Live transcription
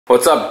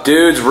What's up,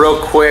 dudes? Real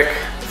quick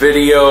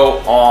video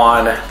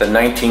on the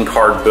 19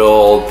 card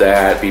build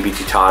that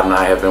BBT Todd and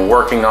I have been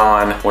working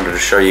on. Wanted to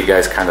show you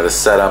guys kind of the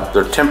setup.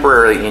 They're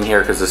temporarily in here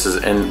because this is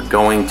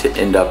going to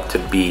end up to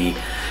be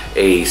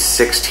a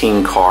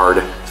 16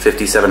 card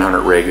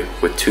 5700 rig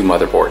with 2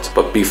 motherboards.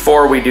 But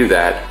before we do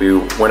that, we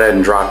went ahead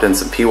and dropped in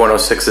some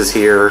P106s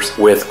here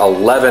with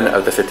 11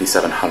 of the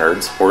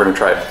 5700s. We're gonna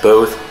try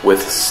both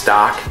with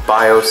stock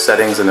BIOS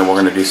settings, and then we're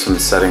gonna do some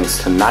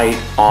settings tonight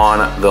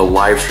on the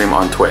live stream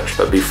on Twitch.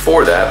 But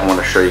before that, I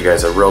wanna show you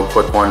guys a real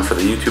quick one for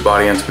the YouTube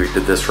audience. We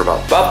did this for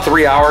about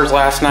 3 hours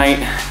last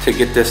night to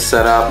get this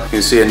set up. You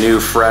can see a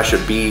new fresh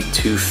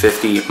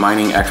B250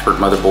 mining expert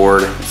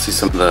motherboard. You see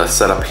some of the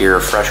setup here,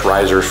 fresh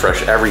risers,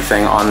 fresh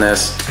everything on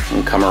this.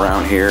 And come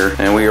around here,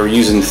 and we are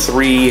using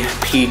 3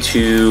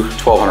 P2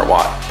 1200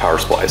 watt power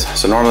supplies.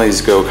 So normally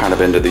these go kind of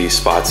into these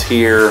spots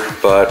here,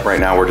 but right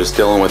now we're just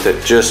dealing with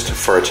it just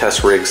for a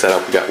test rig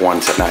setup. We got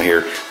one sitting out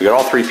here. We got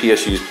all 3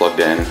 PSUs plugged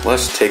in.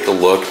 Let's take a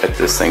look at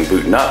this thing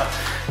booting up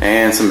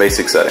and some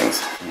basic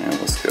settings. And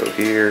let's go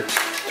here,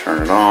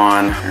 turn it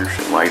on. Here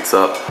she lights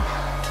up.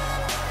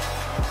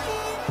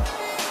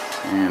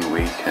 And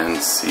we can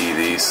see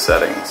these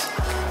settings.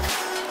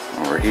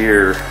 Over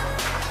here,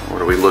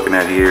 what are we looking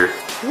at here?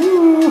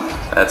 Woo,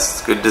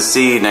 that's good to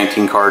see.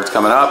 19 cards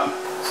coming up.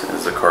 As soon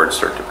as the cards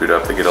start to boot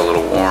up, they get a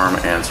little warm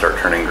and start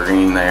turning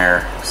green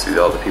there. See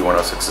all the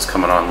P106s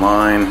coming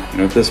online. You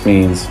know what this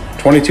means?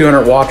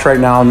 2200 watts right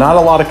now. Not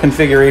a lot of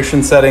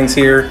configuration settings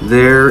here.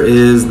 There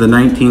is the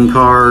 19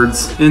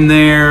 cards in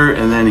there,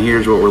 and then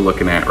here's what we're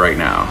looking at right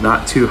now.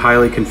 Not too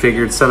highly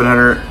configured,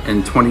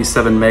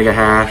 727 mega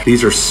hash.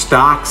 These are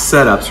stock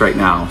setups right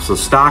now. So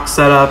stock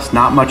setups,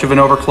 not much of an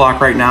overclock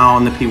right now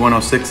on the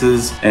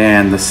P106s,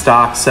 and the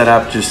stock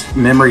setup just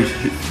memory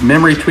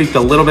tweaked a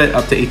little bit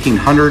up to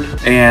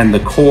 1800, and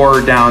the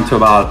core down to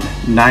about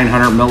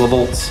 900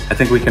 millivolts. I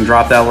think we can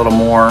drop that a little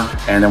more,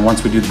 and then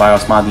once we do the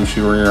BIOS mod, you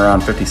should be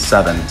around 57.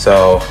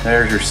 So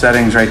there's your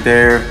settings right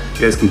there.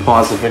 You guys can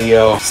pause the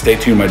video. Stay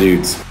tuned, my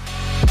dudes.